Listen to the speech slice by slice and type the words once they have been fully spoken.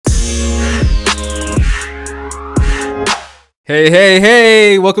Hey, hey,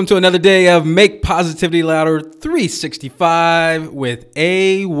 hey, welcome to another day of Make Positivity Louder 365 with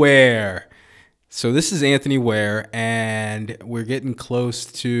Ware. So this is Anthony Ware, and we're getting close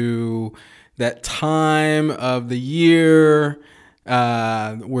to that time of the year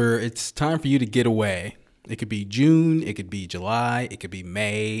where it's time for you to get away. It could be June, it could be July, it could be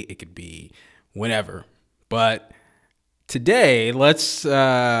May, it could be whenever. But today, let's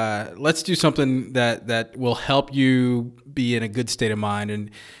do something that will help you be in a good state of mind.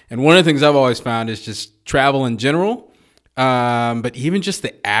 And one of the things I've always found is just travel in general, but even just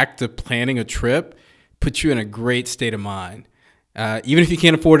the act of planning a trip puts you in a great state of mind. Even if you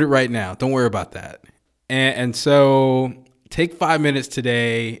can't afford it right now, don't worry about that. And so take 5 minutes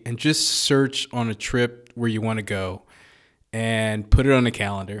today and just search on a trip where you want to go and put it on the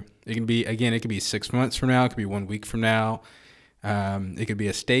calendar. It can be, again, it could be 6 months from now. It could be 1 week from now. It could be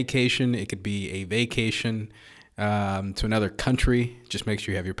a staycation. It could be a vacation to another country. Just make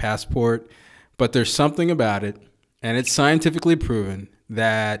sure you have your passport. But there's something about it, and it's scientifically proven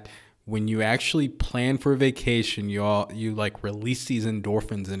that when you actually plan for a vacation, you like release these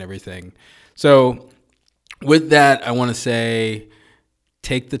endorphins and everything. So with that, I want to say,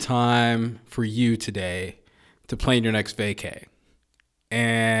 take the time for you today to plan your next vacay.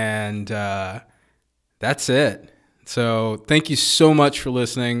 And that's it. So thank you so much for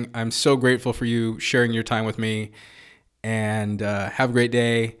listening. I'm so grateful for you sharing your time with me. And have a great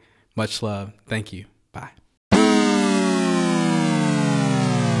day. Much love. Thank you.